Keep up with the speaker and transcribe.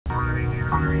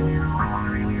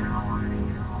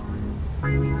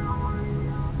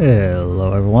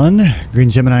Hello everyone, Green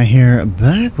Gemini here,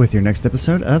 back with your next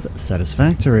episode of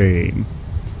Satisfactory.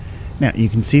 Now, you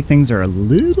can see things are a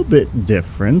little bit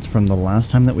different from the last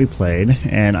time that we played,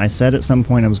 and I said at some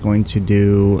point I was going to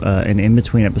do an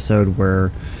in-between episode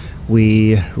where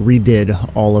we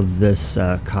redid all of this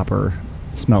copper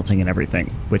smelting and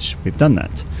everything, which we've done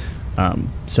that.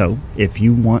 So, if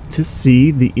you want to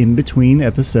see the in-between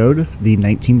episode, the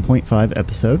 19.5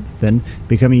 episode, then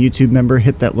become a YouTube member,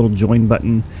 hit that little join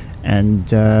button, and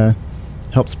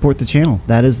help support the channel.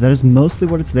 That is mostly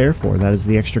what it's there for. That is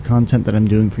the extra content that I'm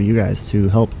doing for you guys to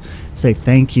help say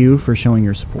thank you for showing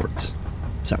your support.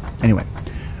 So, anyway,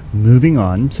 moving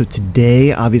on. So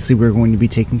today, obviously, we're going to be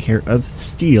taking care of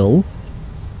steel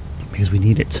because we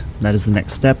need it. That is the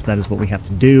next step. That is what we have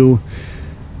to do.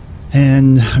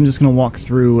 And I'm just going to walk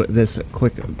through this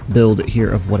quick build here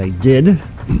of what I did.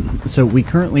 So we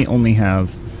currently only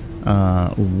have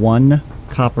one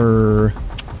copper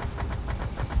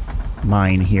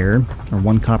mine here, or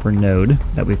one copper node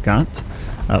that we've got.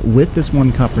 With this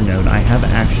one copper node, I have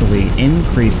actually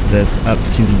increased this up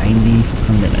to 90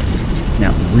 per minute.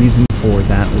 Now, the reason for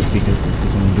that was because this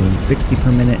was only doing 60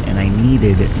 per minute, and I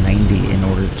needed 90 in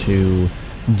order to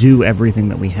do everything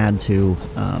that we had to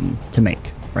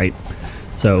make. Right,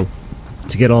 so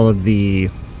to get all of the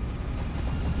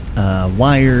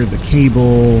wire, the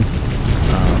cable,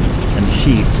 and the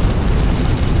sheets.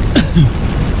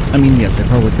 I mean, yes, I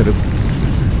probably could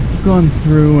have gone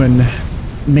through and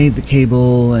made the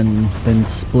cable and then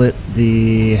split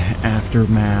the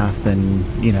aftermath and,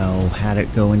 you know, had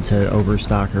it go into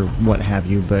overstock or what have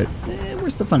you, but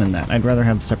where's the fun in that? I'd rather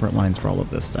have separate lines for all of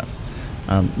this stuff.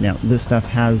 Now, this stuff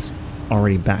has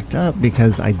already backed up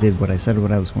because I did what I said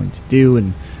what I was going to do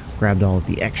and grabbed all of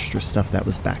the extra stuff that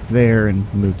was back there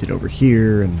and moved it over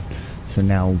here, and so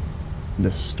now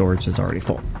this storage is already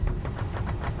full.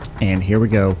 And here we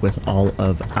go with all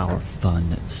of our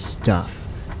fun stuff.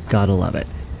 Gotta love it.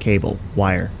 Cable,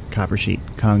 wire, copper sheet,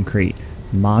 concrete,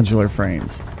 modular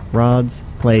frames, rods,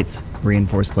 plates,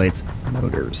 reinforced plates,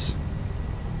 motors.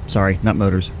 Sorry, not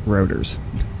motors, rotors.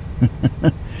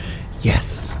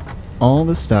 Yes. All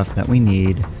the stuff that we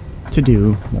need to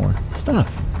do more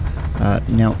stuff.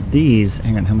 Now these,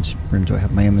 hang on, how much room do I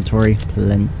have in my inventory?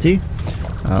 Plenty.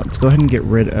 Let's go ahead and get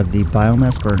rid of the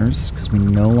biomass burners because we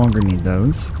no longer need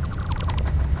those.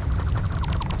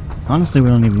 Honestly, we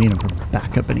don't even need them for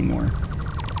backup anymore.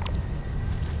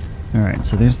 Alright,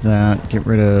 so there's that. Get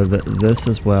rid of this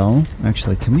as well.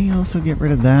 Actually, can we also get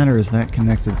rid of that, or is that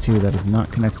connected to? That is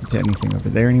not connected to anything over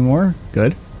there anymore.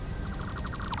 Good.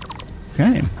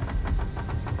 Okay.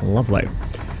 Lovely.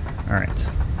 Alright.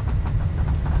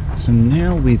 So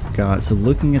now we've got, so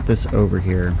looking at this over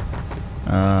here,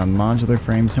 modular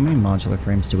frames. How many modular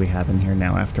frames do we have in here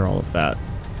now after all of that?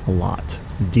 A lot.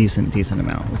 A decent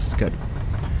amount, which is good.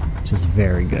 Which is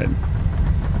very good.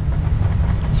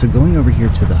 So going over here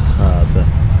to the hub.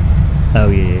 Oh,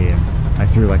 yeah. I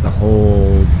threw like a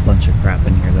whole bunch of crap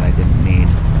in here that I didn't need.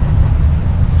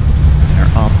 And our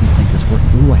awesome sink is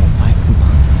working. Ooh, I have 5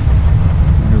 coupons.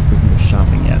 I wonder if we can go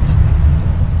shopping yet.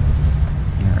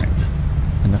 Alright.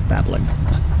 Enough babbling.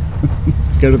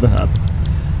 Let's go to the hub.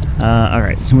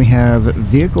 Alright, so we have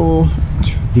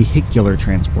vehicular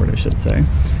transport, I should say.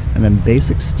 And then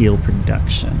basic steel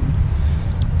production.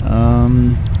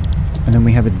 And then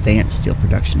we have advanced steel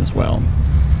production as well.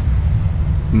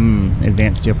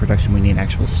 Advanced steel production, we need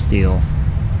actual steel.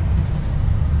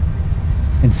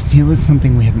 And steel is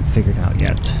something we haven't figured out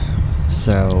yet.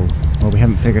 So, well, we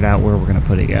haven't figured out where we're going to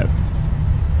put it yet.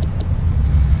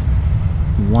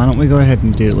 Why don't we go ahead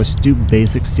and let's do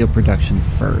basic steel production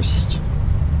first.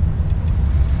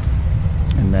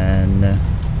 And then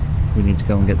we need to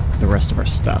go and get the rest of our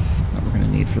stuff that we're going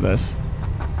to need for this.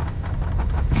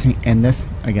 See, and this,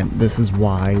 again, this is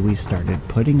why we started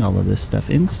putting all of this stuff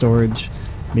in storage,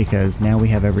 because now we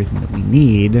have everything that we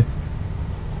need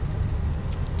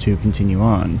to continue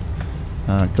on.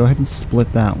 Go ahead and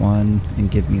split that one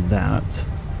and give me that.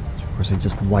 Of course, I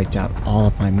just wiped out all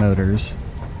of my motors.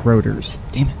 Rotors.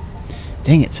 Damn it.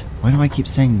 Dang it. Why do I keep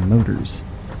saying motors?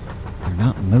 They're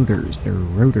not motors, they're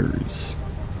rotors.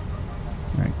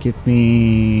 Alright, give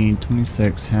me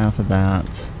 26, half of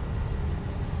that.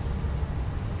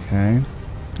 Okay.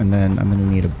 And then I'm going to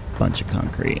need a bunch of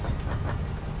concrete.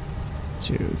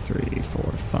 2, 3,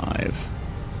 4, 5.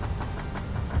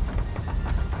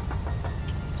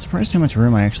 Surprised how much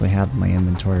room I actually have in my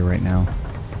inventory right now.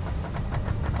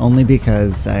 Only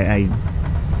because I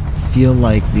feel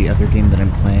like the other game that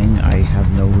I'm playing, I have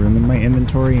no room in my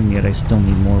inventory, and yet I still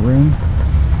need more room.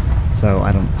 So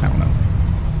I don't know.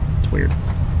 weird.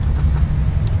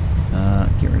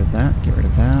 Get rid of that, get rid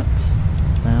of that,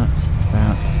 that.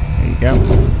 There you go.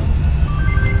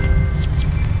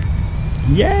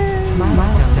 Yay!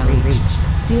 Milestone reached.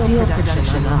 Steel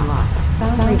production unlocked.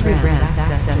 Foundry grants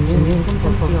access to new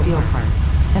simple steel parts.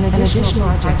 An additional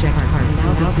project part can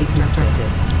now be constructed.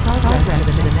 Progress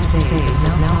to the next phase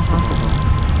is now possible.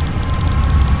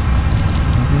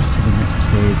 Progress to the next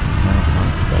phase is now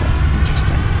possible.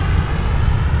 Interesting.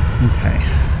 Okay.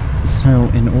 So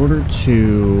in order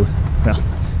to, well,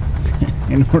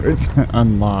 in order to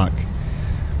unlock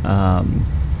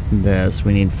this,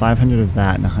 we need 500 of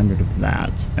that and 100 of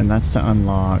that. And that's to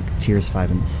unlock tiers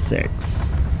 5 and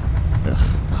 6. Ugh,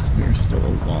 God, we are still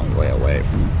a long way away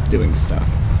from doing stuff.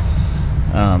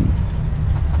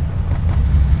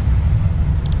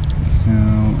 So,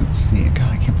 let's see.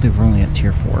 God, I can't believe we're only at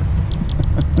tier 4.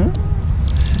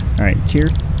 Alright, tier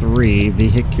 3,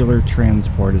 vehicular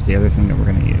transport, is the other thing that we're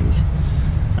going to use.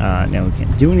 Now, we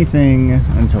can't do anything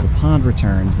until the pod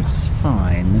returns, which is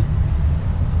fine.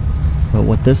 But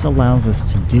what this allows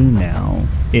us to do now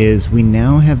is we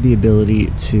now have the ability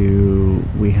to,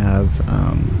 we have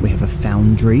a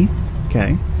foundry,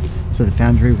 okay? So the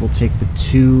foundry will take the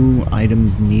 2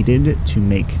 items needed to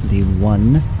make the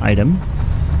 1 item,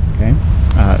 okay?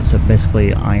 So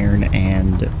basically iron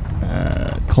and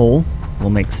coal will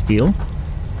make steel.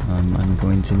 I'm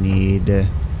going to need a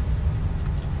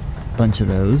bunch of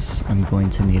those. I'm going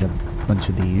to need a bunch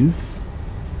of these.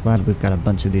 Glad we've got a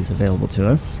bunch of these available to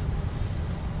us.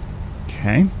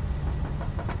 Okay.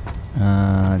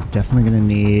 Definitely going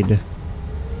to need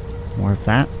more of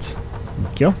that.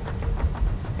 Thank you.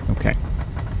 Okay.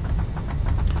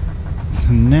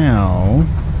 So now,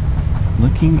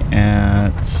 looking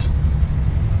at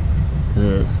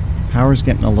the power's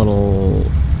getting a little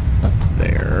up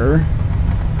there.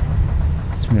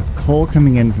 So we have coal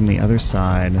coming in from the other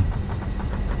side.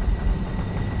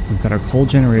 We've got our coal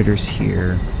generators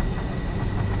here.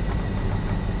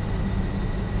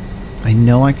 I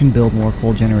know I can build more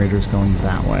coal generators going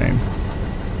that way.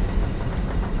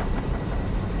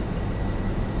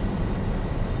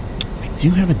 I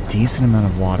do have a decent amount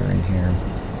of water in here.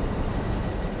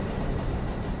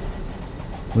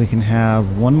 We can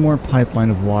have one more pipeline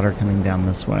of water coming down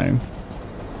this way.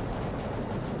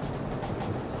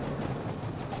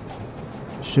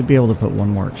 Should be able to put one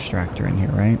more extractor in here,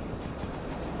 right?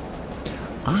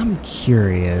 I'm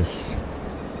curious.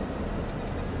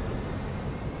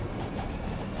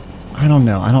 I don't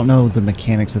know. I don't know the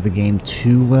mechanics of the game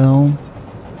too well.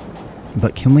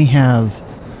 But can we have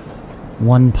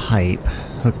one pipe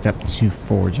hooked up to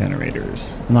 4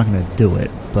 generators? I'm not going to do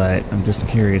it, but I'm just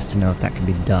curious to know if that can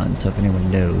be done. So if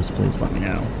anyone knows, please let me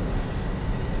know.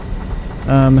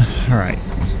 Alright.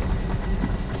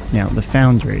 Now, the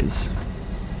foundries.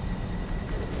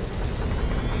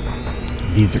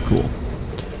 These are cool.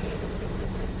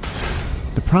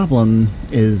 The problem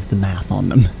is the math on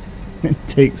them. It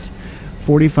takes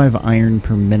 45 iron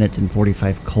per minute and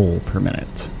 45 coal per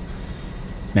minute.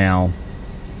 Now,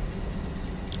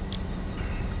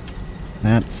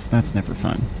 that's never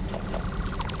fun.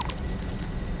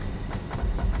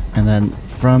 And then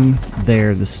from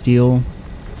there, the steel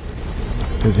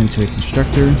goes into a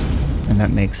constructor, and that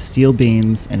makes steel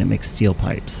beams, and it makes steel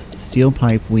pipes. Steel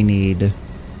pipe we need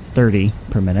 30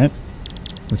 per minute,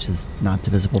 which is not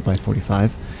divisible by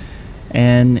 45.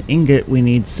 And ingot we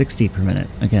need 60 per minute.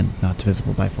 Again, not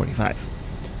divisible by 45.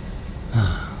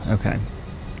 Okay.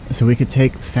 So we could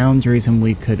take foundries and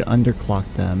we could underclock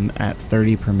them at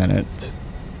 30 per minute.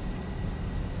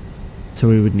 So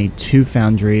we would need 2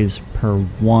 foundries per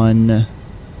 1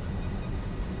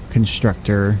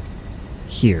 constructor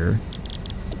here.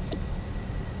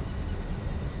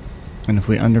 And if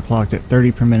we underclocked at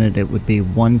 30 per minute, it would be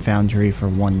 1 foundry for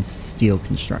 1 steel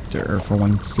constructor, or for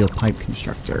 1 steel pipe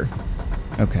constructor.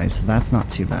 Okay, so that's not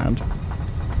too bad.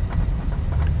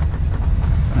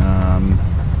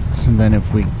 So then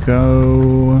if we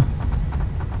go...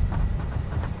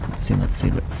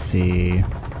 Let's see.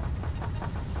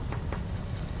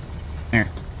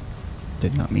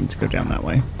 Did not mean to go down that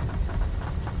way.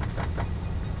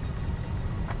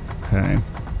 Okay.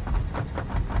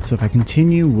 So if I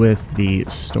continue with the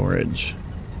storage,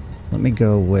 let me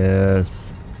go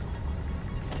with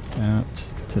that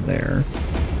to there.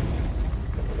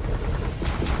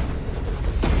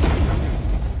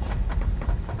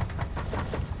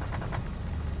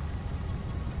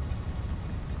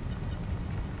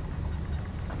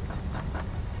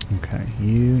 Okay,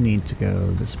 you need to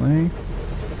go this way.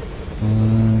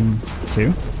 1,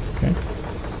 2, okay.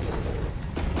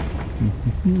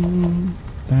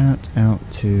 That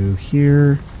out to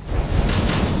here.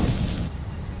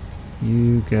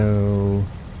 You go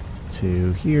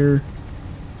to here.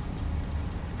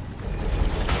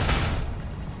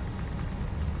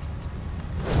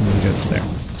 And you go to there.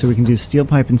 So we can do steel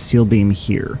pipe and steel beam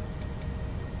here.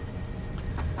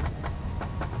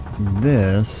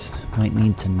 This might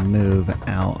need to move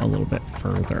out a little bit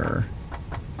further.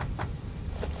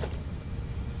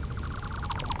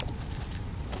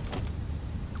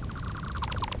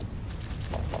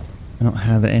 I don't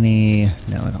have any...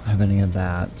 No, I don't have any of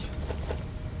that. So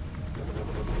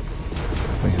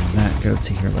we have that go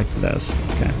to here like this.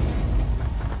 Okay.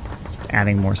 Just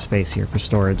adding more space here for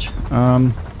storage.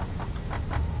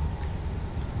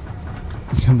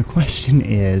 So the question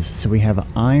is, so we have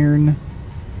iron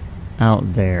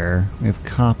out there. We have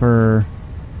copper.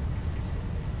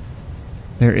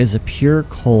 There is a pure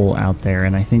coal out there,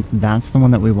 and I think that's the one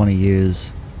that we want to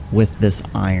use with this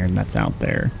iron that's out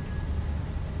there.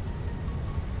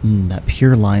 That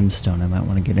pure limestone I might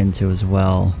want to get into as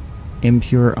well.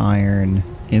 Impure iron,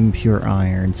 impure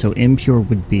iron. So impure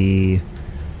would be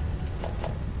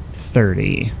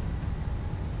 30.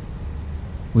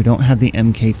 We don't have the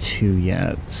MK2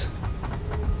 yet.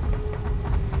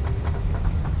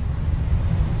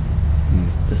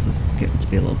 This is getting to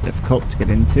be a little difficult to get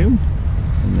into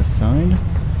on this side.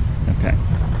 Okay.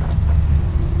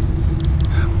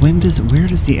 Where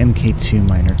does the MK2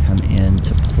 miner come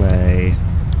into play?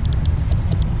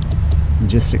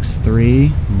 Logistics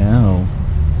 3? No.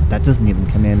 That doesn't even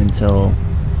come in until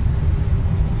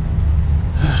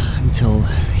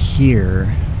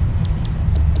here.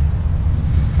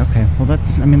 Okay, well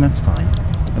that's fine.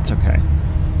 That's okay.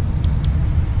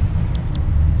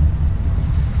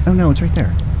 Oh no, it's right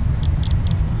there.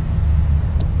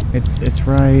 It's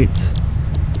right...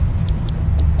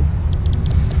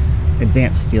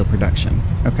 Advanced steel production.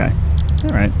 Okay.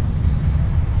 Alright.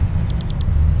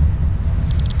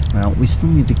 Well, we still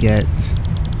need to get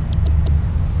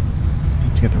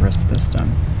the rest of this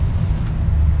done.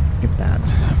 Get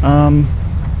that.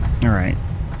 Alright.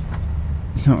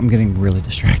 So I'm getting really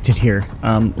distracted here.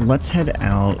 Let's head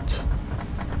out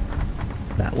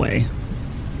that way,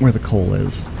 where the coal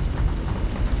is.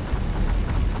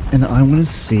 And I want to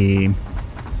see...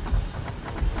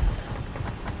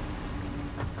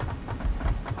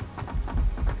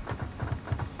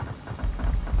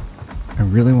 I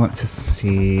really want to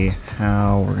see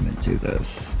how we're going to do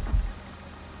this.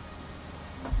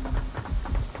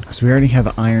 Because we already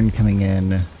have iron coming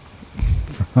in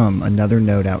from another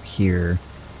node out here.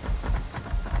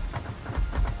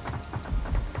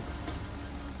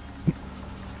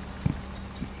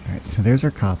 Alright, so there's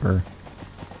our copper.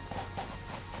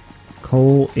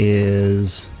 Coal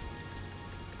is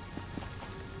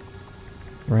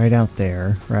right out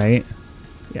there, right?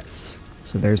 Yes.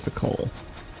 So there's the coal.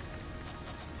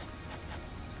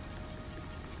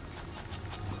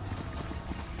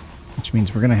 Which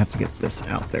means we're gonna have to get this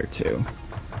out there too.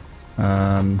 Give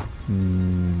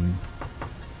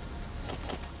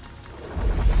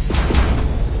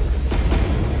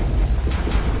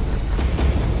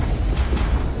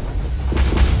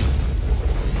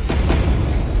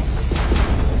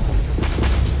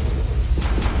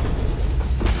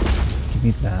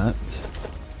me that.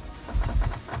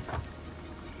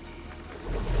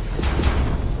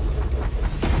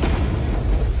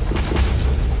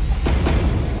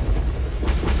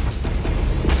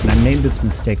 Made this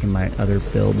mistake in my other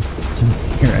build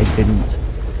here. I didn't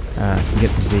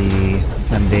get the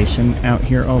foundation out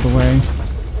here all the way.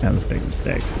 That was a big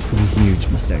mistake. It was a huge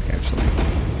mistake, actually.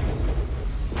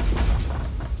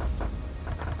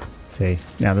 See,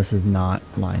 now this is not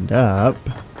lined up,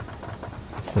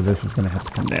 so this is going to have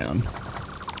to come down.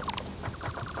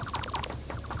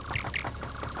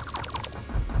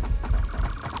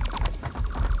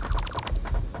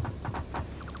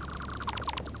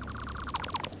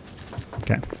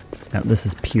 Okay, now this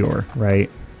is pure, right?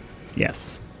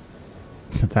 Yes.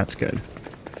 So that's good.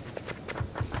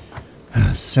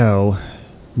 So,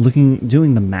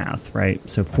 doing the math, right?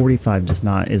 So 45 is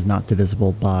not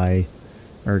divisible by,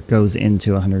 or goes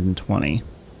into 120.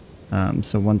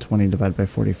 So 120 divided by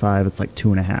 45, it's like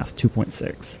 2.5,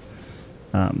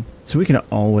 2.6. So we can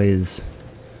always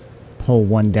pull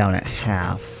one down at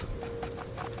half.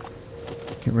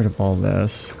 Get rid of all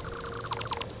this.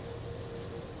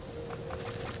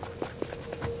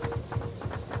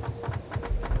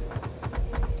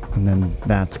 And then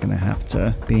that's going to have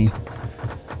to be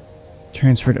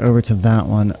transferred over to that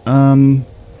one.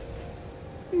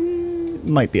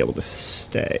 Might be able to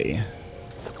stay.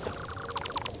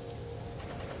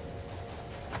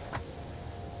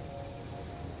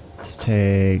 Just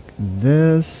take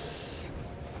this.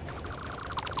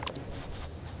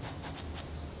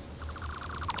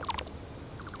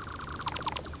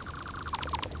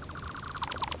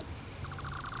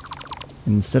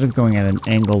 instead of going at an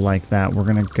angle like that, we're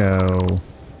going to go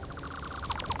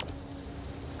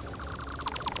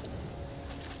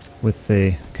with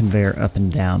the conveyor up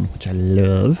and down, which I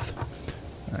love.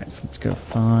 Alright, so let's go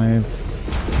 5.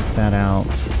 Take that out.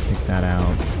 Take that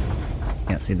out.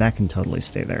 Yeah, see, that can totally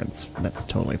stay there. That's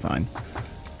totally fine.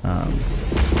 I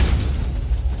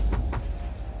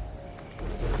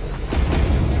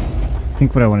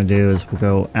think what I want to do is we'll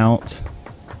go out.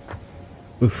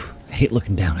 Oof, I hate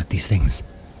looking down at these things.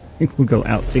 I think we'll go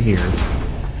out to here.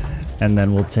 And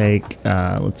then we'll take,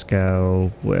 let's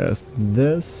go with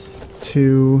this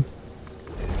 2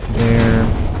 there.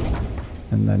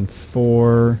 And then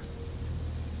 4.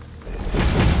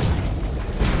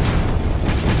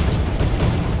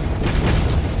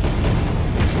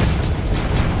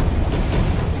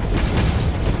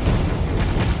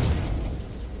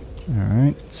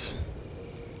 Alright.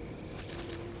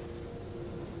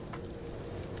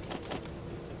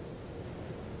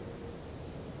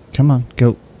 Come on,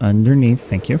 go underneath,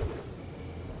 thank you.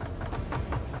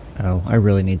 Oh, I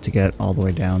really need to get all the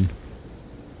way down.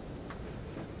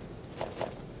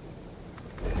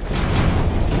 There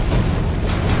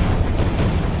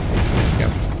we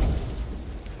go.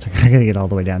 It's like I gotta get all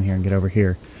the way down here and get over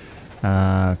here.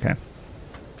 Okay.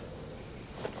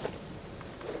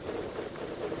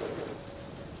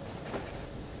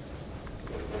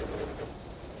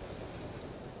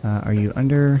 Are you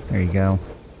under? There you go.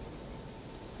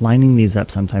 Lining these up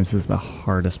sometimes is the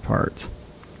hardest part.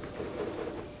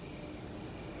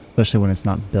 Especially when it's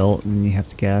not built and you have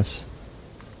to guess.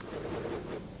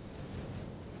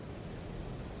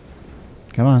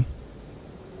 Come on.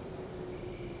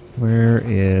 Where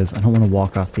is... I don't want to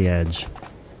walk off the edge.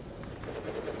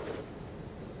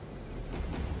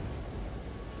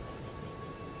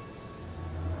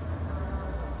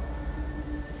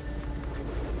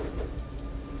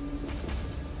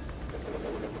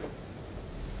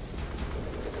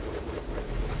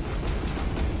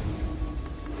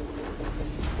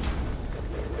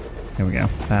 There we go.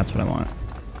 That's what I want.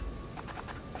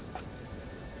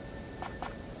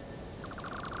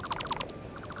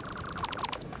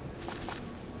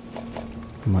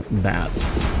 I want that.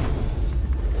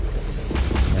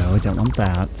 No, I don't want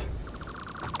that.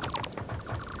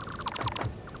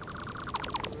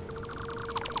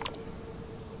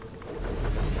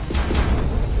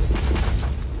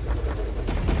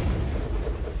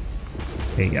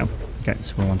 There you go. Okay,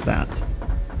 so we want that.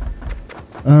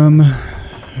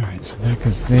 Alright, so that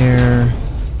goes there.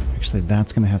 Actually,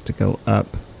 that's going to have to go up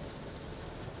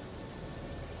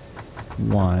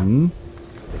 1.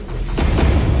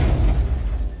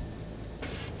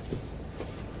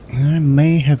 I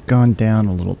may have gone down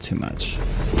a little too much.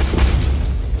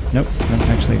 Nope, that's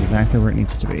actually exactly where it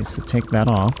needs to be. So take that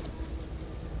off.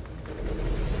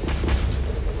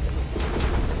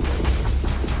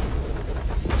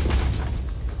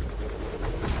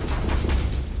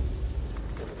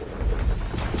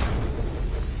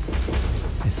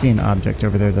 I see an object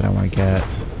over there that I want to get.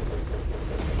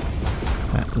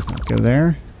 That does not go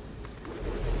there.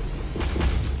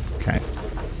 Okay.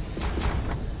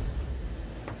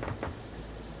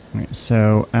 Alright,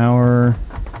 so our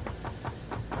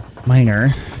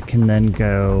miner can then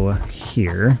go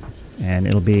here, and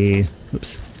it'll be,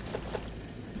 oops,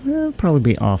 it'll probably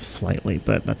be off slightly,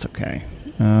 but that's okay.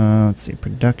 Let's see,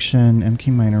 production, MK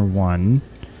miner 1.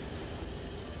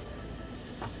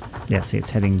 Yeah, see,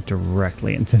 it's heading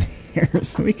directly into the air,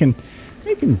 so we can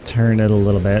turn it a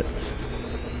little bit.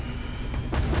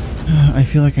 I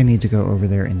feel like I need to go over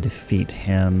there and defeat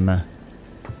him. I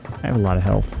have a lot of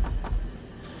health.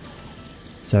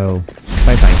 So,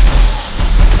 bye-bye.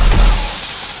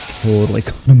 Totally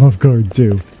caught him off guard,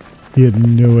 too. He had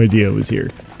no idea it was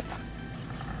here.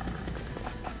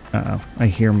 Uh-oh, I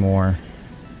hear more.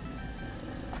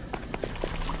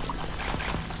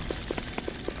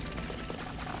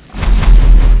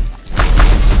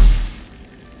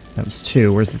 That was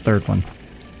 2. Where's the third one?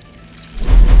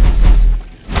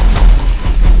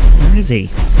 Where is he?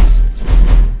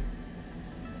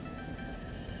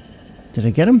 Did I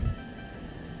get him?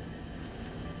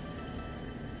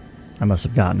 I must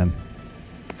have gotten him.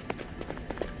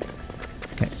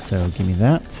 Okay, so give me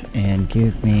that, and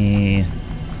give me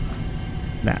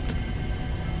that.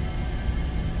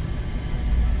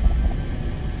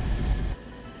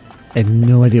 I have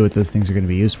no idea what those things are going to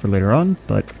be used for later on,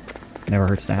 but never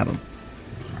hurts to have them.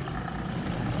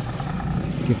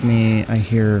 Give me... I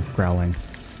hear growling.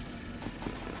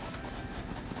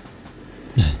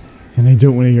 And I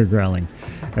don't want to hear growling.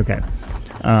 Okay.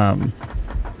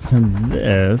 So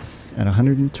this, at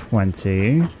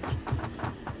 120...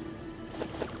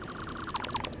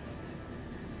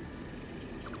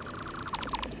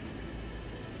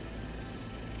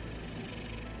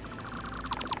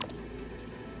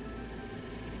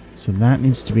 So that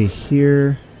needs to be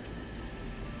here.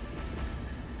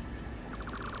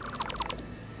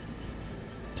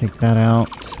 Take that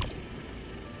out.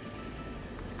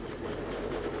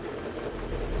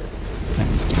 That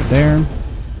needs to go there.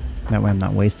 That way I'm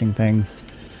not wasting things.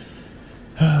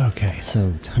 Okay, so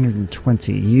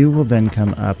 120. You will then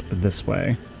come up this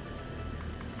way.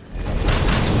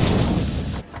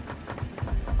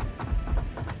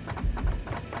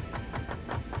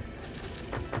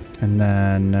 And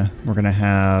then we're going to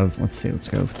have, let's see, let's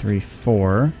go 3,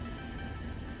 4.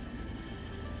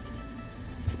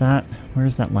 Is that, where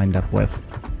is that lined up with?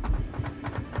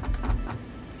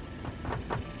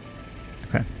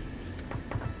 Okay.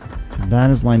 So that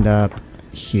is lined up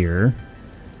here.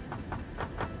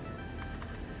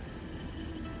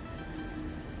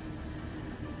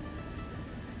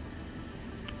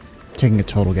 Taking a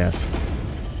total guess.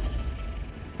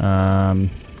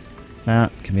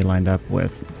 That can be lined up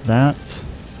with that.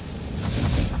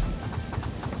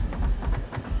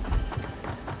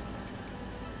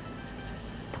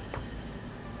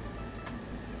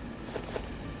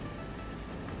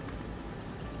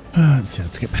 Let's see,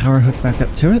 let's get power hooked back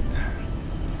up to it.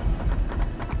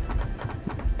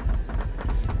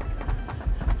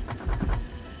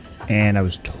 And I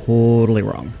was totally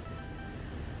wrong.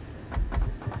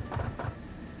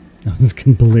 I was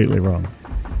completely wrong.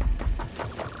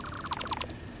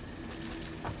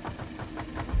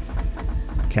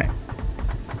 Okay.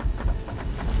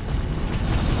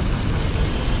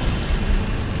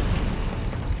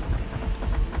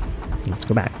 Let's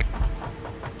go back.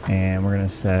 And we're going to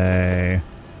say...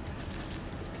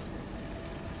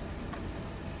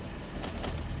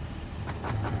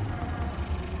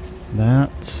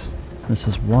 that. This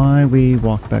is why we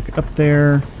walk back up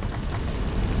there.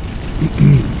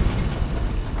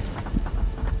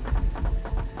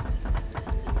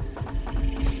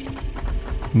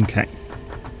 Okay.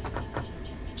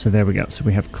 So there we go. So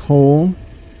we have coal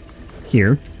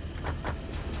here.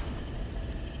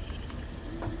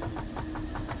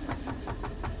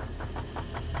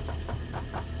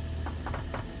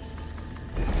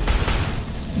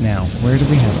 Now, where do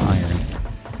we have iron?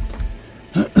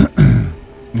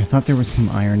 I thought there was some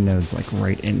iron nodes like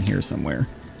right in here somewhere.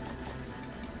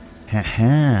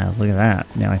 Haha, look at that.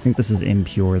 Now, I think this is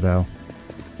impure though.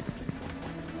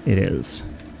 It is.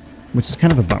 Which is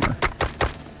kind of a bummer.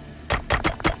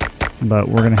 But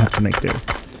we're going to have to make do.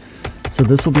 So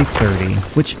this will be 30,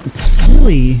 which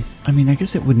really, I mean, I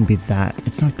guess it wouldn't be that,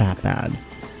 it's not that bad.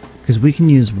 Because we can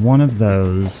use one of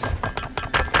those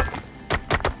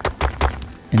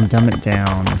and dumb it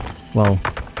down. Well,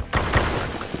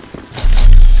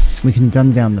 we can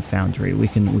dumb down the foundry. We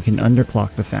can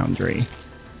underclock the foundry.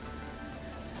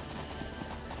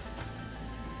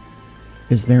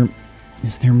 Is there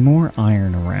more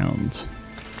iron around?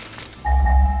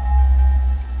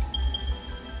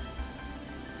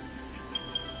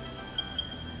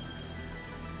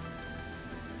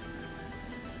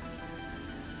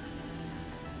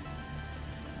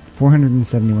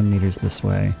 $471 meters this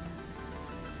way.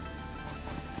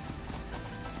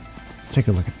 Let's take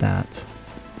a look at that.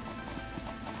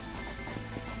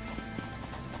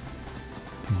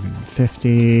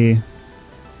 150.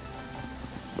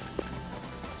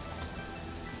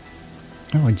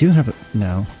 Oh, I do have it.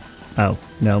 No. Oh,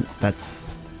 no, that's...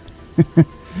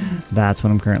 that's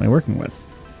what I'm currently working with.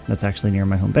 That's actually near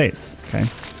my home base. Okay.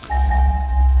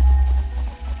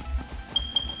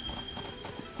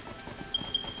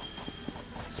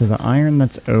 So the iron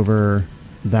that's over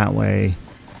that way,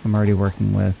 I'm already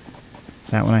working with.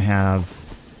 That one I have.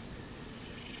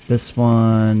 This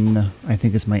one, I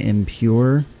think, is my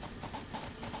impure.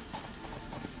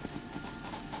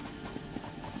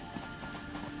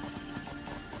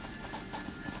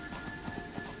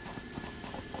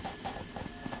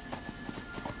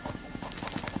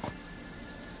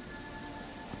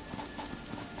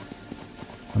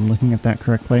 I'm looking at that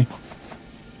correctly.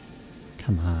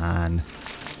 Come on.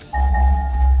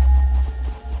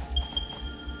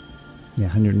 Yeah,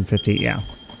 150, yeah.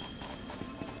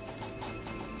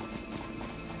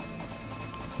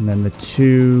 And then the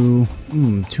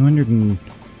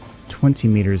 220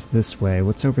 meters this way.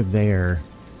 What's over there?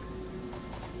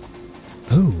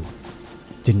 Oh,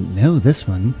 didn't know this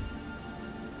one.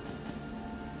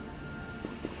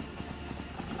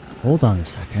 Hold on a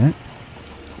second.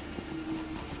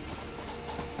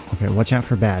 Okay, watch out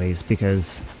for baddies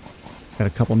because I've got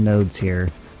a couple nodes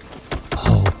here.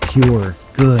 Oh, pure.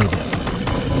 Good.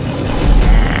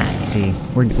 Ah, see.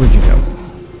 Where'd you go?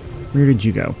 Where did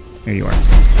you go? There you are.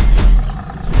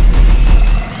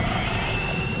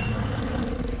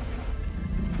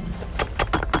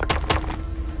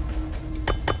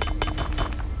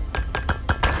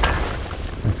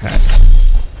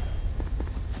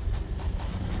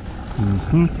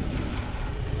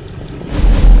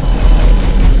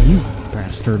 You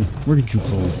bastard. Where did you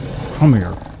go? Come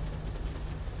here.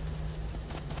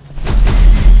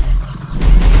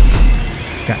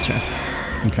 Gotcha.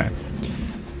 Okay.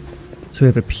 So we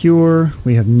have a pure,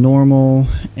 we have normal,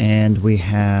 and we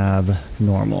have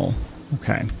normal.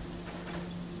 Okay.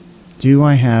 Do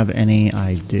I have any?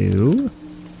 I do.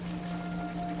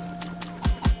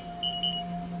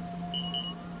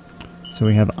 So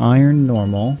we have iron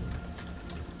normal.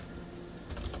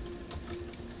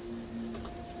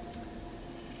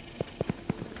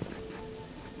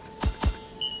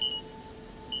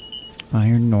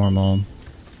 Iron normal.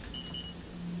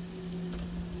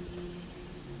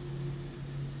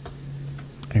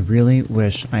 I really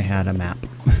wish I had a map.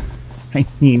 I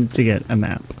need to get a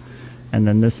map. And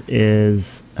then this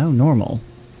is... oh, normal.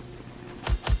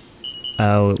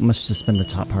 Oh, it must just been the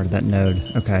top part of that node.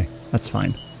 Okay, that's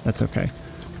fine. That's okay.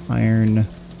 Iron...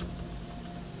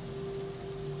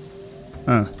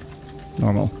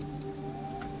 normal.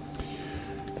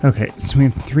 Okay, so we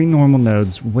have 3 normal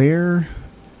nodes. Where...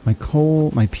 my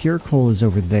coal... my pure coal is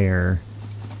over there.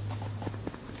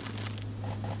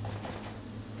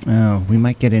 Oh, we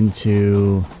might get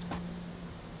into...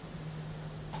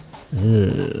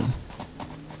 ugh.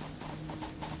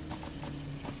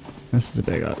 This is a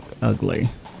big ugly.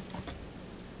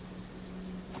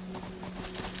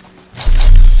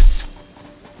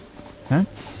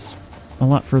 That's a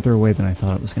lot further away than I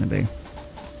thought it was going to be.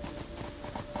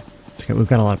 It's okay, we've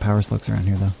got a lot of power slugs around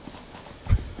here, though.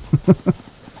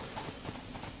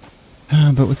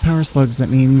 But with power slugs, that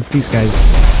means these guys...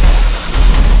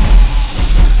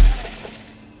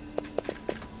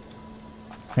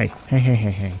 hey, hey, hey,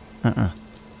 hey, hey.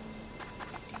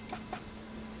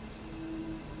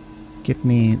 Give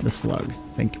me the slug.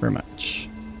 Thank you very much.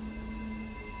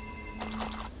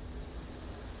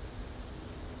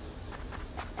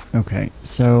 Okay,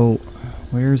 so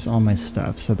where's all my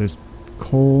stuff? So there's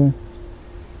coal,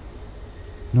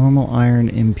 normal iron,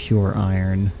 impure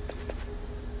iron.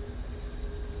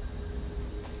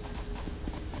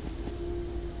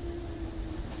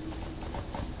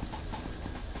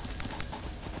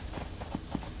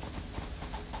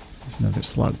 There's another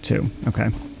slug too.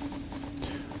 Okay.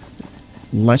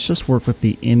 Let's just work with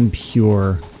the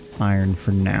impure iron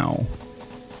for now.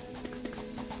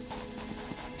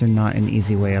 Is there not an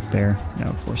easy way up there? No,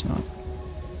 of course not.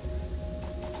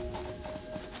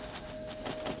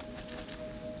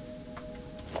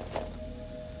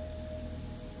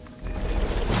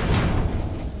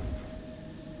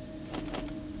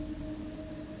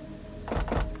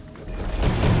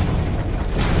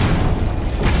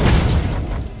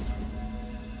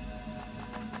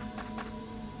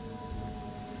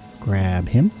 Grab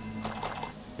him.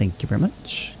 Thank you very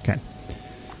much. Okay.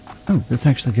 Oh, this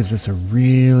actually gives us a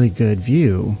really good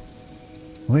view.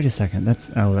 Wait a second. That's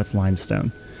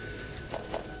limestone.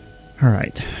 All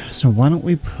right. So why don't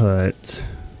we put...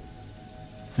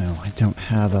 no, I don't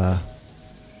have a...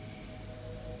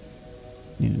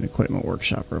 need an equipment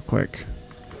workshop real quick.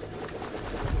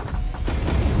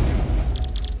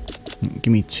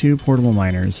 Give me 2 portable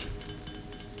miners.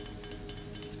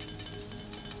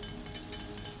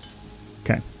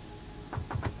 Okay.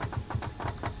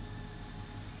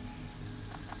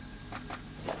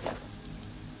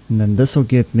 And then this will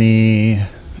give me,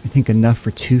 I think, enough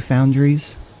for 2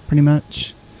 foundries, pretty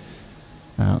much.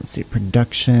 Let's see,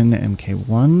 production,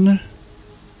 MK1.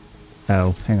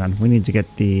 Oh, hang on. We need to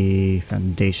get the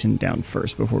foundation down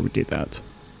first before we do that.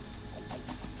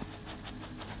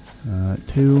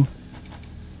 2.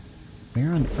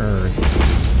 Where on earth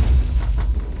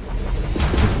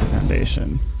is the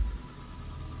foundation?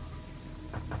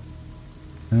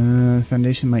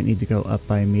 Foundation might need to go up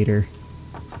by a meter.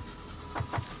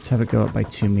 Let's have it go up by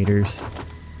 2 meters.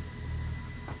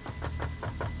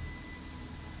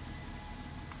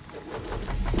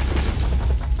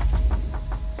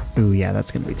 Ooh, yeah,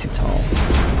 that's gonna be too tall.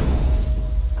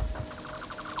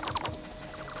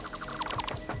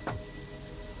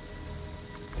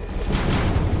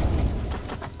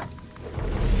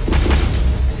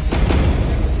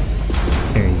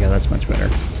 There you go, that's much better.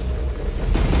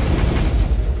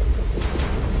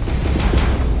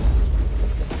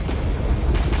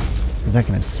 Is that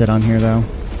going to sit on here, though?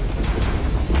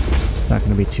 It's not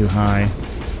going to be too high.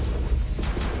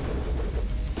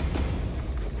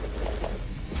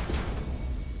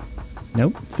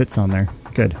 Nope, fits on there.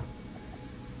 Good.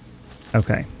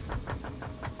 Okay.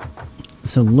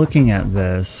 So looking at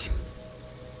this...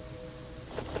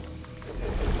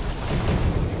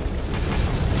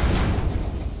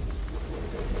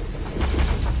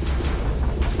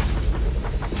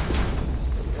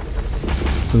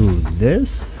 Ooh,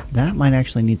 that might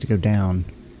actually need to go down.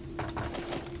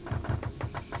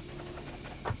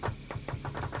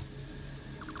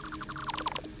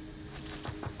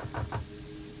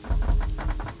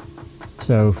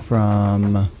 So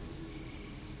from,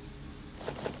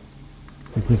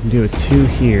 if we can do a 2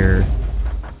 here,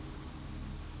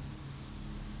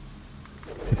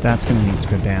 but that's going to need to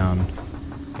go down.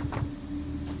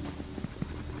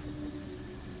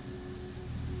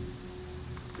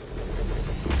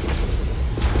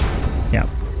 Yeah.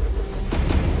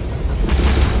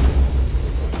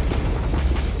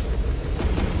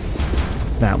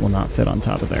 So that will not fit on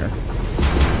top of there.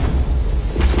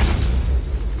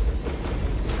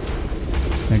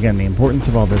 Again, the importance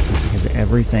of all this is because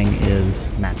everything is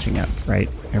matching up, right?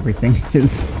 Everything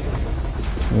is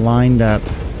lined up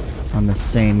on the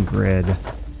same grid.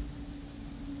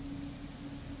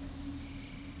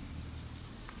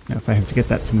 Now, if I have to get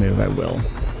that to move, I will.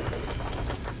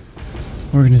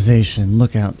 Organization,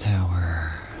 lookout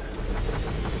tower.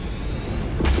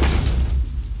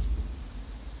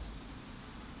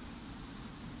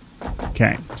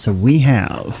 Okay, so we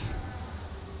have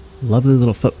lovely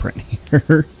little footprint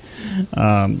here.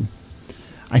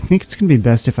 I think it's going to be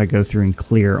best if I go through and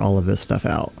clear all of this stuff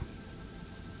out.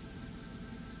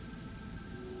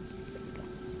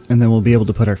 And then we'll be able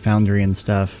to put our foundry and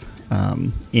stuff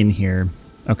in here.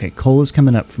 Okay, coal is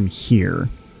coming up from here.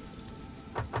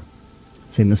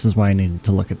 See, and this is why I needed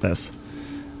to look at this.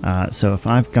 So if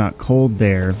I've got coal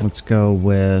there, let's go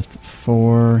with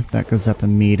 4. That goes up a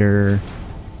meter.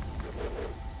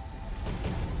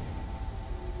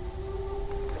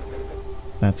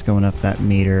 That's going up that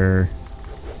meter.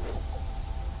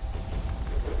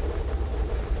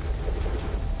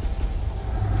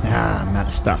 Ah, I'm out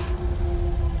of stuff.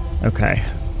 Okay.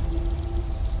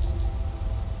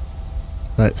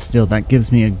 But still, that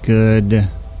gives me a good...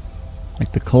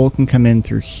 Like, the coal can come in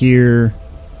through here.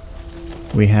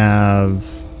 We have...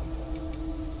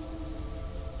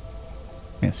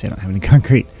 Yeah, see, I don't have any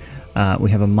concrete. We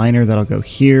have a miner that'll go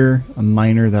here. A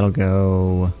miner that'll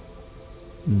go...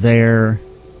 there.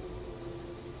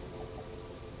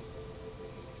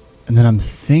 And then I'm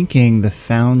thinking the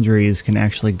foundries can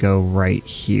actually go right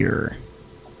here.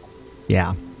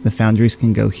 Yeah, the foundries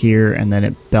can go here, and then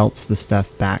it belts the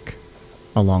stuff back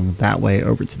along that way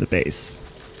over to the base.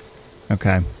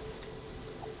 Okay.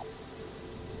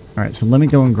 Alright, so let me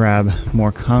go and grab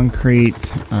more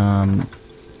concrete.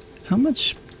 How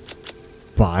much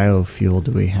biofuel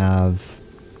do we have?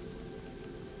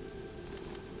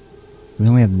 We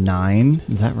only have 9.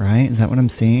 Is that right? Is that what I'm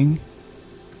seeing?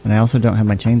 And I also don't have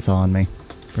my chainsaw on me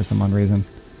for some odd reason.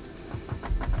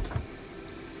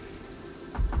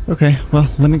 Okay, well,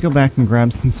 let me go back and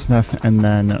grab some stuff, and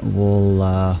then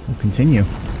we'll continue.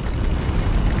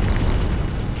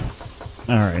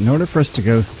 Alright, in order for us to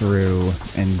go through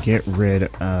and get rid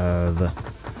of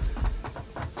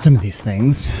some of these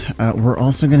things, we're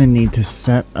also going to need to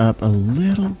set up a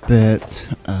little bit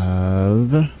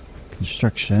of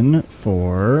construction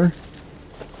for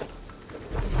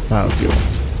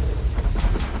biofuel.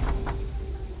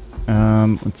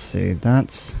 Let's see,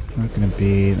 that's not going to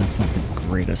be, that's not the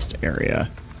greatest area.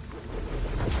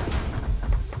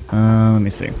 Let me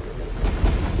see.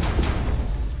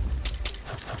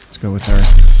 Let's go with our,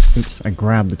 oops, I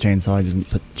grabbed the chainsaw, I didn't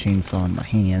put the chainsaw in my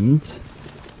hand.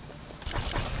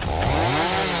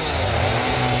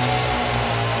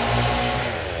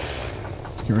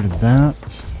 Let's get rid of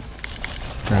that.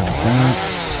 Grab that.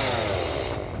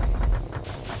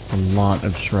 A lot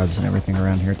of shrubs and everything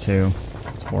around here too.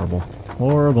 It's horrible.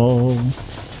 Horrible. Look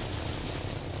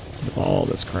at all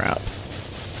this crap.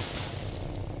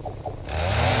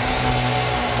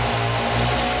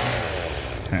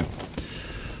 Okay.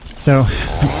 So,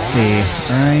 let's see.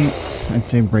 Alright, I'd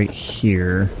say right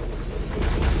here.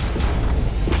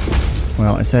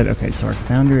 Well, I said, okay, so our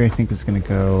foundry I think is going to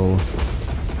go...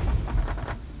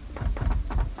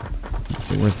 Let's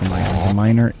see, where's the miner? The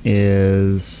miner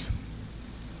is...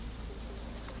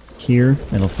 here.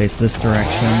 It'll face this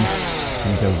direction.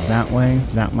 It'll go that way.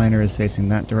 That miner is facing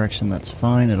that direction. That's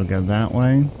fine. It'll go that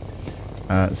way.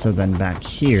 So then back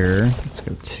here, let's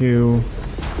go 2.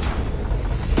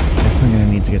 Definitely going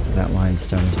to need to get to that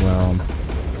limestone as well.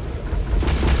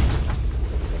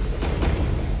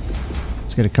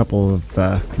 Let's get a couple of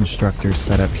constructors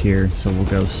set up here. So we'll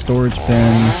go storage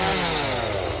bin.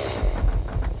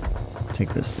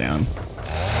 Take this down.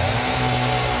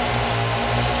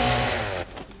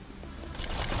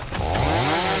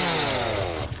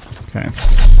 Okay.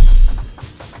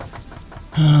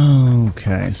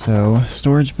 Okay, so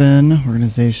storage bin,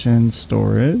 organization,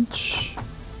 storage.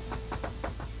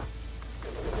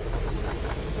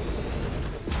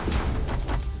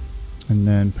 And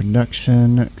then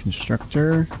production,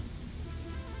 constructor.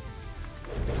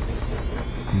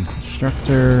 And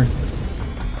constructor.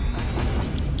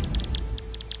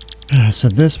 So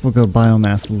this will go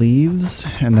biomass leaves,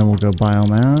 and then we'll go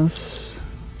biomass,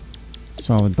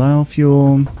 solid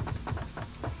biofuel.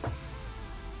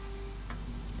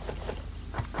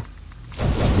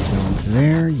 You go into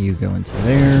there, you go into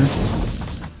there.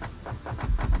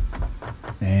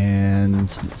 And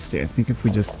let's see, I think if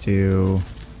we just do...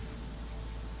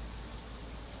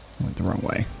 I went the wrong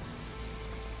way.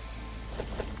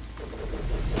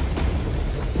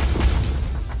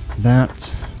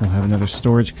 That, we'll have another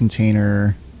storage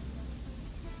container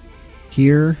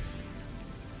here.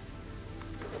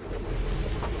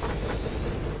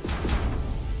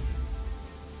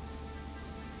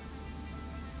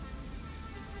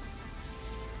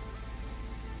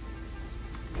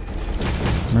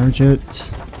 Merge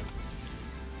it.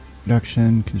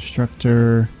 Production,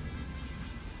 constructor.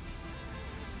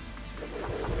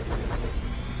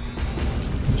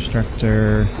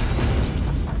 Constructor.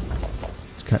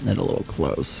 It's cutting it a little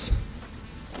close.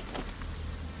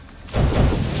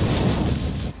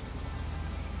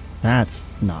 That's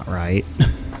not right.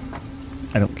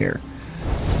 I don't care.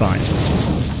 It's fine.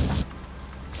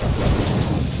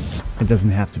 It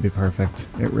doesn't have to be perfect.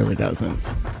 It really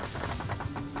doesn't.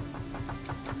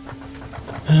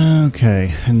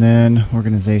 Okay, and then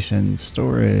organization,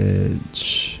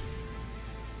 storage.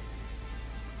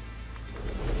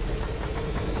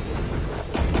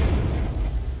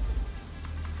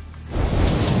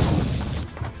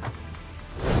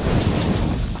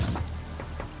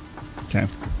 Okay.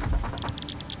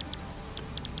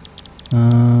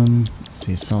 Let's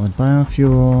see, solid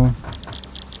biofuel,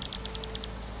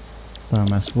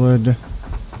 biomass wood, and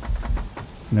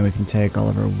then we can take all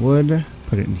of our wood,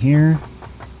 put it in here.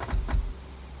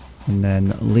 And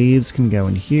then leaves can go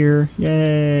in here.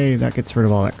 Yay! That gets rid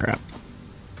of all that crap.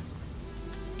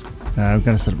 I've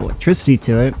got to set up electricity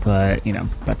to it, but, you know,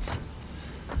 that's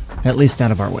at least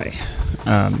out of our way.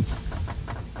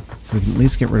 We can at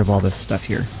least get rid of all this stuff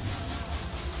here.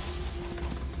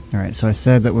 Alright, so I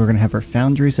said that we're going to have our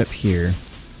foundries up here.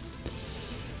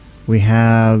 We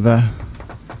have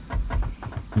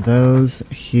those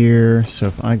here, so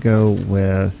if I go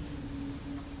with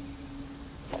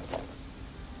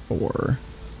 4.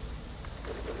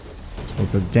 We'll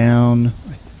go down.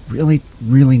 I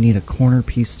really need a corner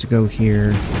piece to go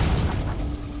here.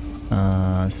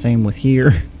 Same with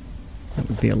here. That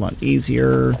would be a lot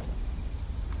easier.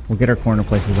 We'll get our corner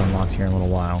places unlocked here in a little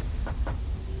while.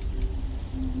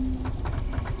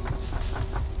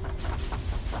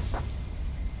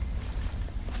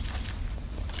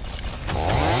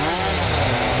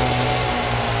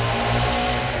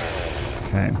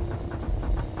 Okay.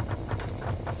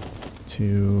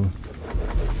 2.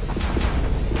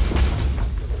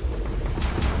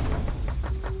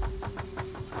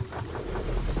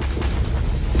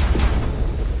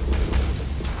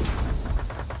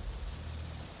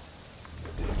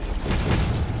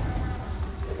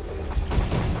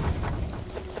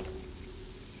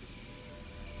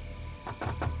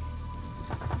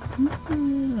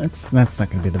 That's not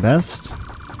going to be the best.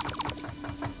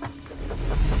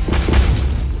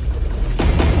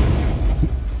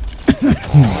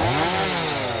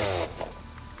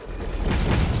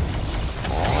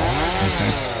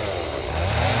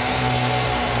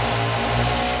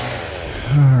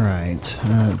 Alright,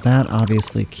 that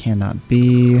obviously cannot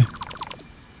be.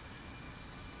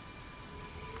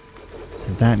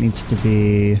 So that needs to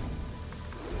be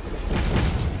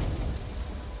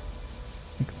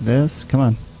like this. Come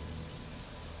on.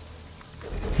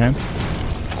 Okay.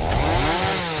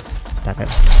 Stop it.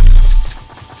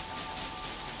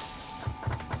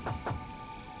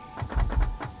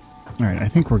 Alright, I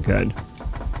think we're good.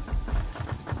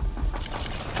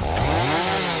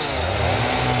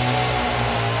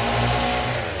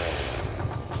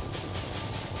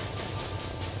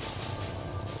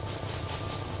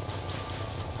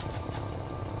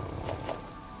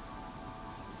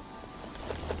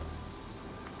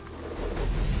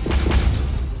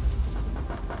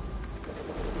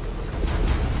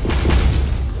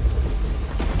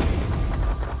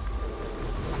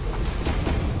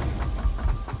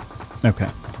 Okay.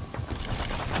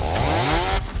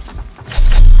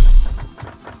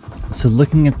 So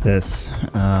looking at this,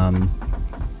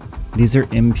 these are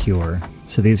impure,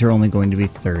 so these are only going to be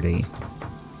 30.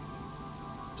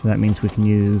 So that means we can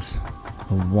use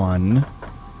a 1.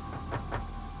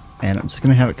 And I'm just going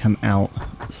to have it come out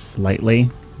slightly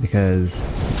because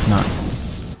it's not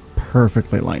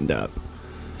perfectly lined up.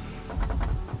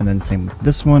 And then same with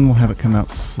this one, we'll have it come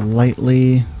out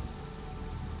slightly.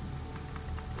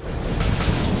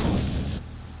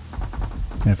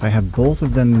 And if I have both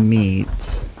of them meet...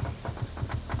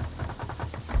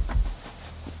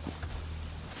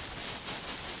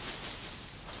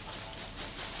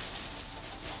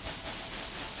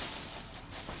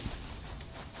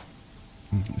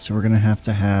 So we're going to have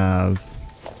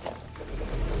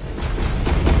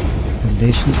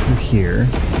foundation through here.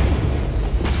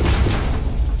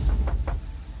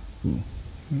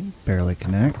 Barely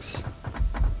connects.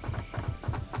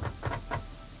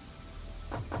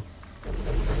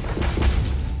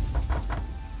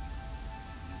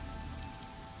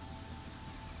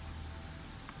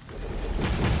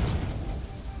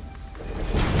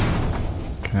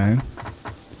 Okay.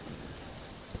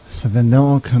 So then they'll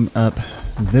all come up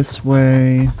this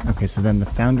way. Okay, so then the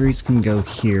foundries can go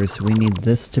here, so we need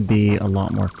this to be a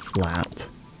lot more flat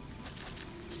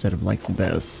instead of like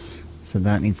this. So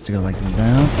that needs to go like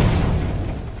that.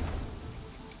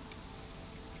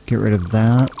 Get rid of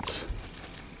that.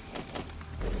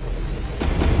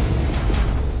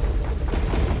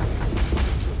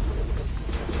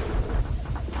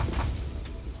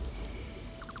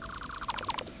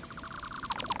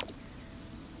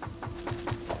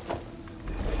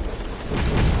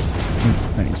 Oops,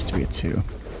 that needs to be a 2.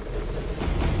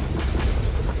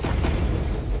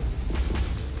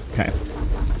 Okay.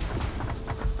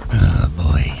 Oh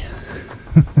boy.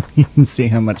 You can see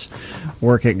how much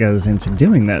work it goes into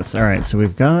doing this. Alright, so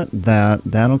we've got that.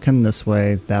 That'll come this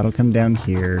way. That'll come down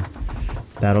here.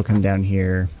 That'll come down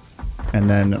here. And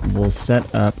then we'll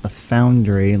set up a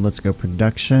foundry. Let's go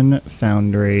production,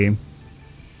 foundry.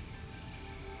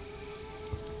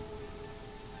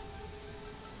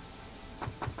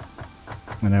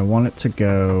 And I want it to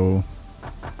go...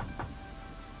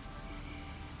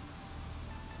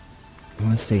 I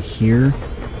want to say here.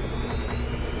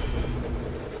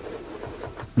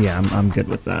 Yeah, I'm good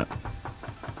with that.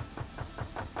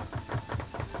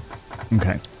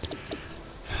 Okay.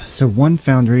 So one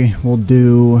foundry will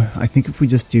do... I think if we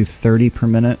just do 30 per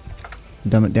minute,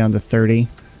 dumb it down to 30,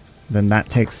 then that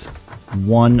takes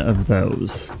one of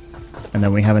those. And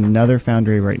then we have another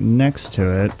foundry right next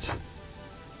to it.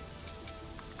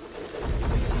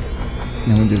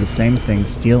 And we'll do the same thing,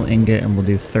 steel ingot, and we'll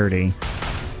do 30.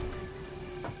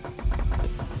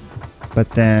 But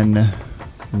then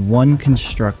one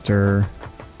constructor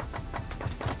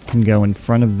can go in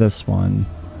front of this one.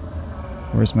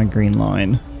 Where's my green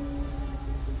line?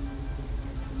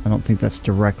 I don't think that's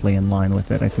directly in line with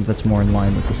it. I think that's more in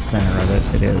line with the center of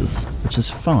it. It is, which is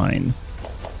fine.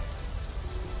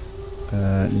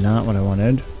 Not what I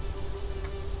wanted.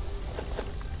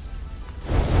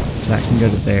 So that can go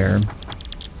to there.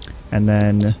 And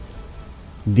then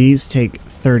these take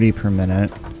 30 per minute.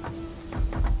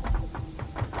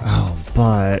 Oh,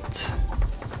 but...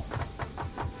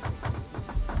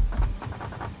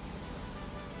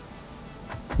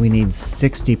 we need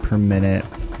 60 per minute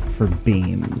for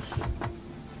beams.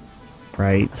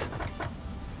 Right?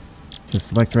 So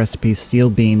select recipe, steel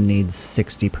beam needs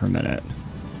 60 per minute.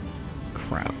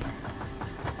 Crap.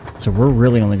 So we're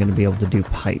really only going to be able to do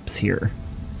pipes here.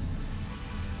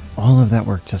 All of that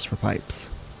work just for pipes.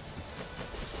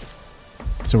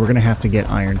 So we're going to have to get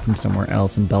iron from somewhere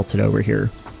else and belt it over here.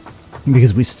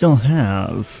 Because we still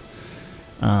have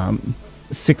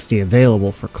 60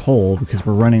 available for coal because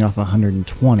we're running off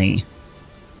 120.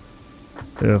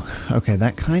 Ugh, okay,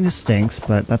 that kind of stinks,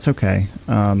 but that's okay.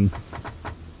 So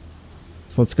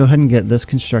let's go ahead and get this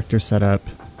constructor set up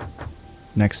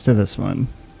next to this one.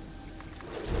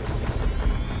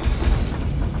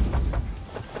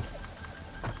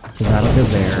 So that'll go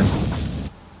there.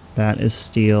 That is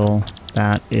steel.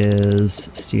 That is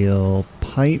steel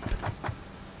pipe.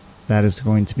 That is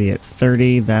going to be at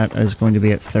 30. That is going to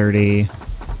be at 30.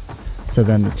 So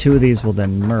then the two of these will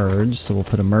then merge. So we'll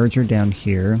put a merger down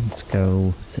here. Let's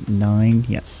go, is it 9?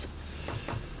 Yes.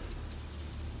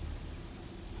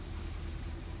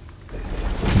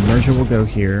 So merger will go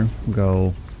here. We'll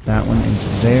go that one into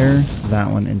there.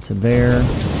 That one into there.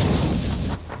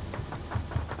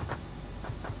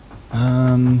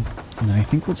 And then I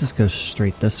think we'll just go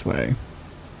straight this way.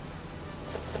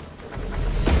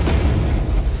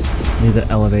 Leave it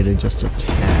elevated just a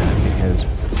tad because,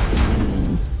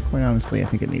 quite honestly, I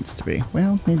think it needs to be.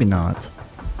 Well, maybe not.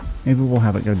 Maybe we'll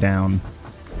have it go down.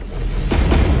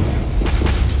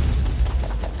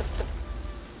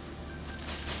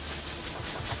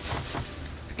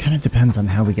 It kind of depends on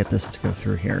how we get this to go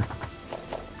through here.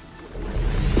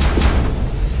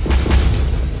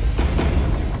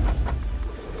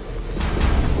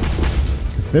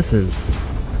 Because this is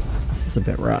a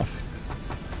bit rough.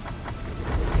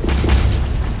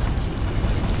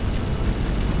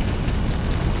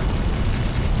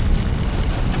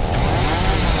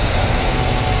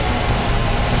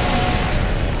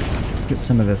 get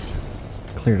some of this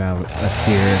cleared out up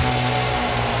here.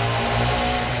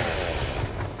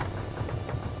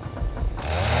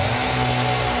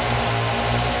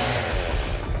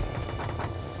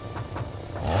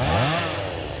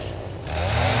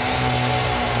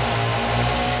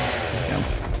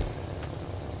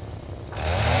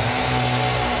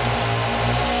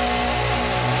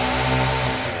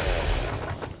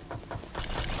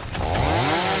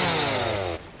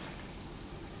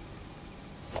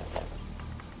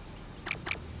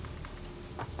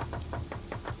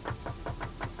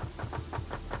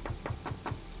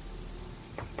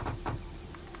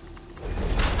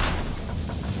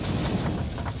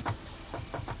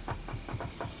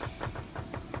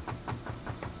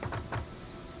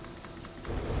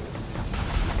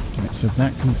 So if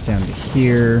that comes down to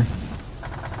here,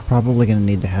 probably going to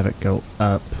need to have it go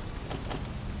up.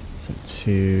 So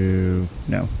to...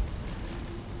 no.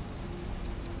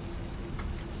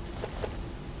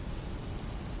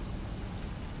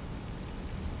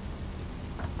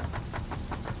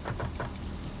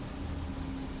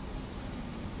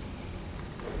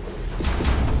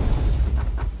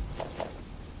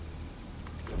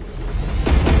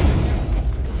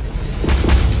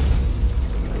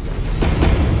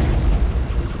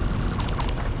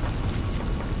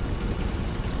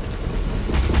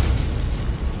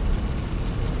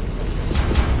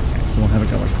 So we'll have it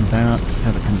go like that,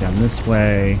 have it come down this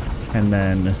way, and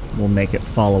then we'll make it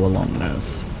follow along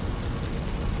this.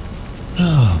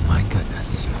 Oh my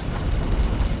goodness.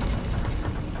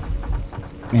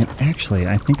 And actually,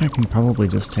 I think I can probably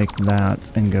just take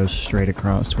that and go straight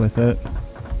across with it.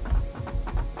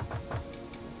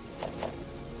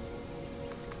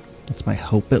 That's my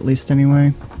hope, at least,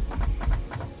 anyway.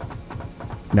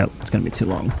 Nope, it's gonna be too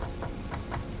long.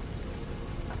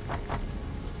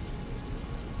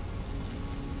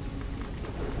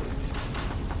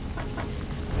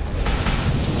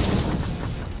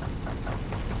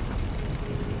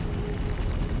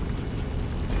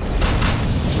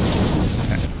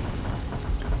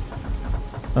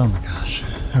 Oh my gosh.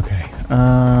 Okay.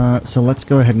 So let's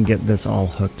go ahead and get this all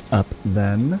hooked up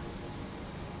then.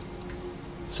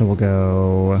 So we'll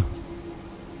go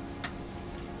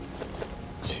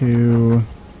 2,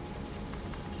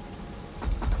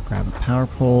 grab a power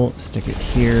pole, stick it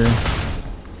here.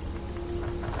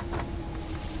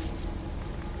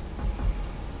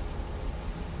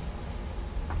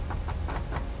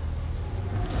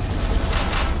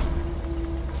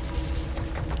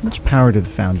 How much power do the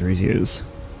foundries use?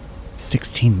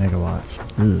 16 megawatts.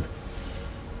 Ugh.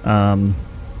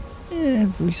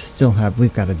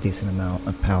 We've got a decent amount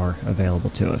of power available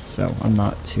to us, so I'm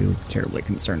not too terribly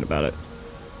concerned about it.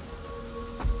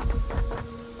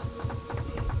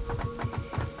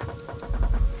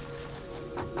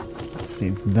 Let's see,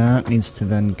 that needs to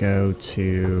then go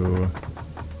to...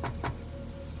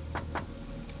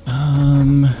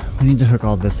 we need to hook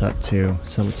all this up too,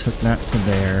 so let's hook that to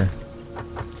there.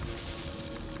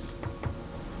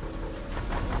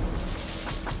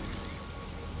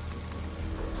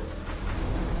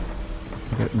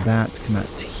 Get that to come out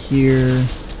to here.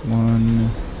 1,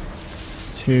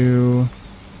 2.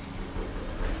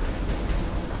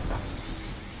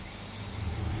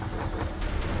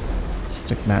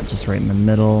 Stick that just right in the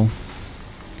middle.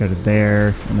 Go to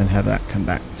there, and then have that come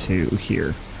back to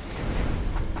here.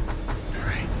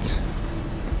 Alright.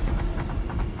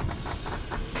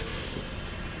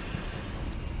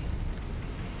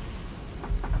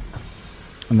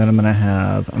 And then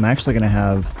I'm actually gonna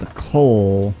have the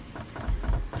coal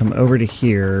come over to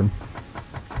here,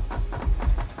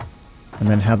 and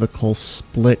then have the coal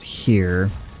split here.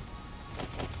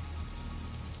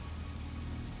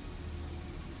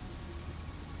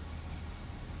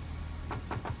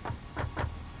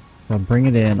 I'll bring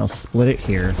it in, I'll split it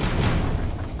here.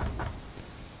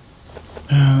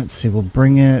 Let's see, we'll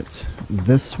bring it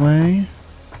this way.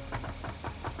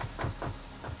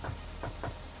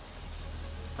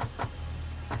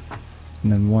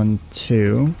 And then 1,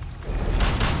 2.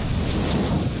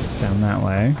 Down that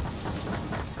way.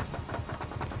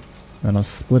 Then I'll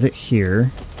split it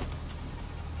here.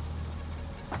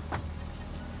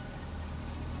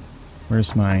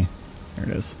 Where's my... there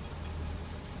it is.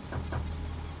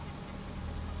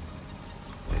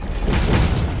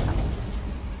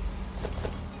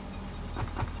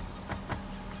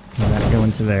 Let that go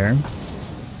into there.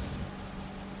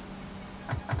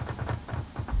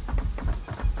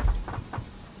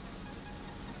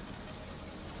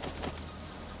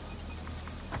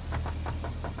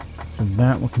 So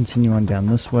that will continue on down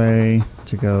this way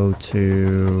to go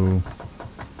to...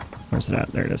 where's it at?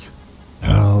 There it is.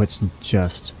 Oh, it's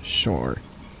just short.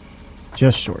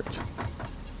 Just short.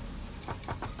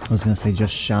 was going to say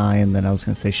just shy, and then I was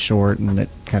going to say short, and it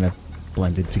kind of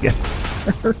blended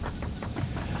together.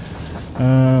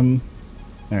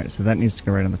 Alright, so that needs to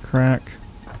go right on the crack.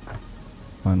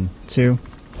 1, 2.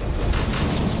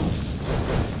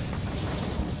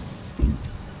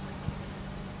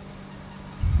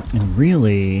 And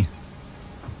really,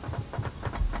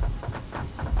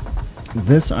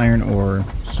 this iron ore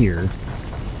here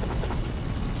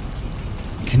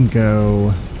can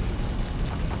go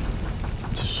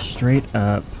just straight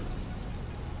up.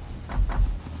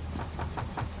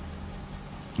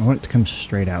 I want it to come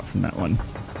straight out from that one.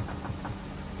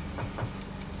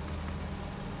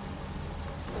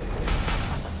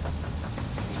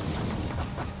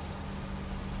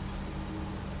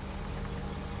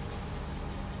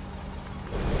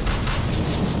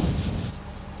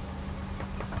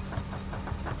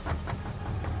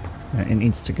 It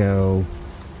needs to go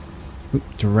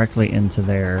directly into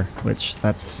there, which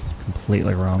that's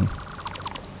completely wrong.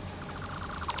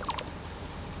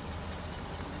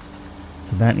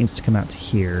 So that needs to come out to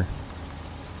here.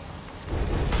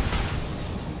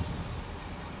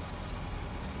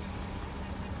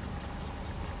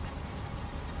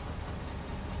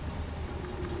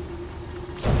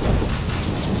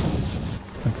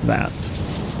 Like that.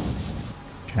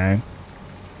 Okay.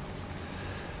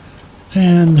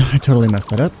 And I totally messed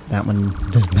that up. That one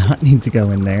does not need to go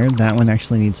in there. That one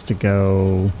actually needs to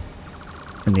go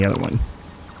in the other one.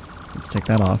 Let's take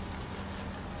that off.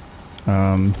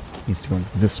 Needs to go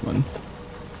into this one.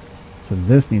 So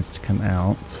this needs to come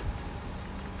out.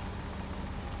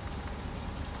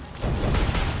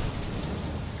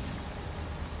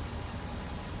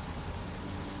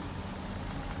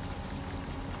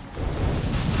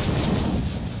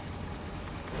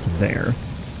 To there.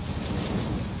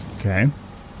 Okay.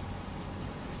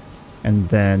 And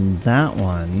then that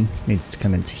one needs to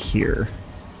come into here.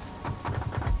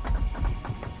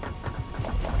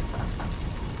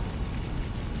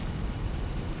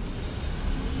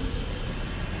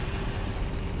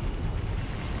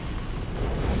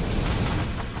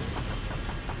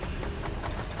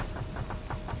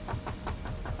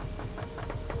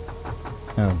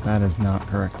 Oh, that is not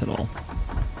correct at all.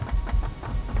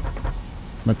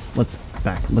 Let's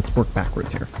work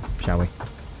backwards here, shall we?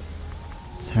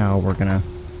 That's how we're gonna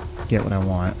get what I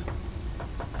want.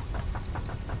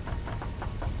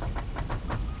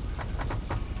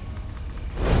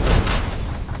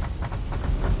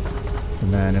 So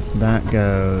then if that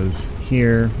goes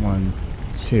here, 1,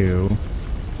 2.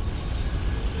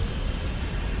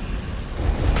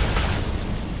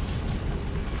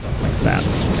 Like that.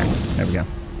 Okay, there we go.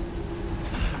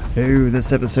 Oh,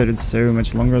 this episode is so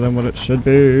much longer than what it should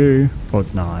be. Well,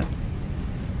 it's not.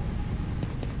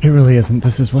 It really isn't.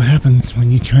 This is what happens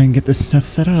when you try and get this stuff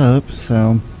set up,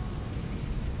 so...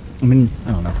 I mean,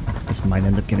 I don't know. This might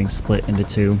end up getting split into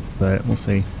 2, but we'll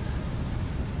see.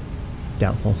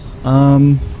 Doubtful.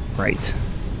 Right.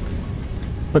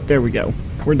 But there we go.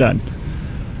 We're done.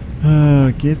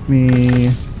 Give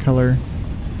me color,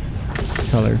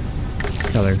 color,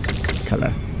 color,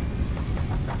 color.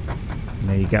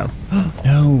 There you go.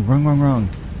 No, wrong.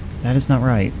 That is not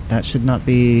right. That should not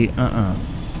be,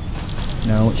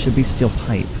 No, it should be steel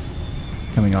pipe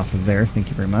coming off of there. Thank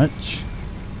you very much.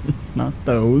 Not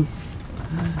those.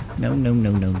 No.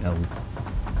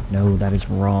 No, that is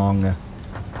wrong.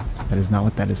 That is not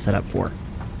what that is set up for.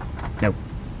 No.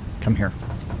 Come here.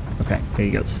 Okay, there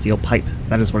you go. Steel pipe.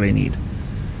 That is what I need.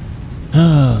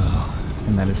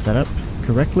 And that is set up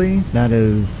correctly. That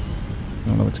is... I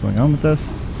don't know what's going on with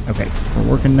this. Okay, we're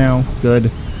working now. Good.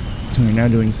 So we're now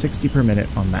doing 60 per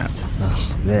minute on that. Ugh,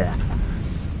 bleh.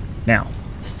 Now,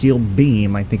 steel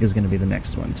beam, I think, is going to be the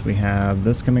next one. So we have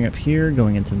this coming up here,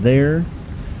 going into there.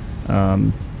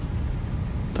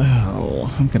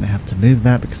 Oh, I'm going to have to move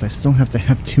that because I still have to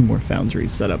have 2 more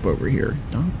foundries set up over here.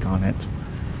 Doggone it.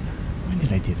 Why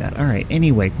did I do that? Alright,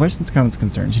 anyway, questions, comments,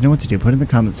 concerns. You know what to do. Put in the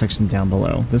comment section down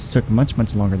below. This took much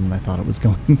longer than I thought it was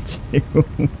going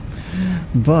to.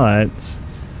 But...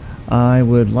 I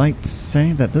would like to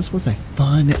say that this was a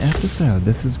fun episode.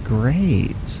 This is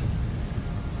great.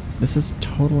 This is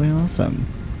totally awesome.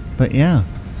 But yeah,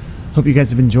 hope you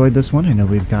guys have enjoyed this one. I know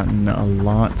we've gotten a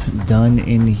lot done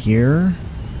in here,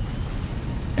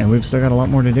 and we've still got a lot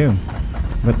more to do.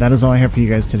 But that is all I have for you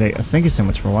guys today. Thank you so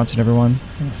much for watching, everyone.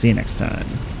 I'll see you next time.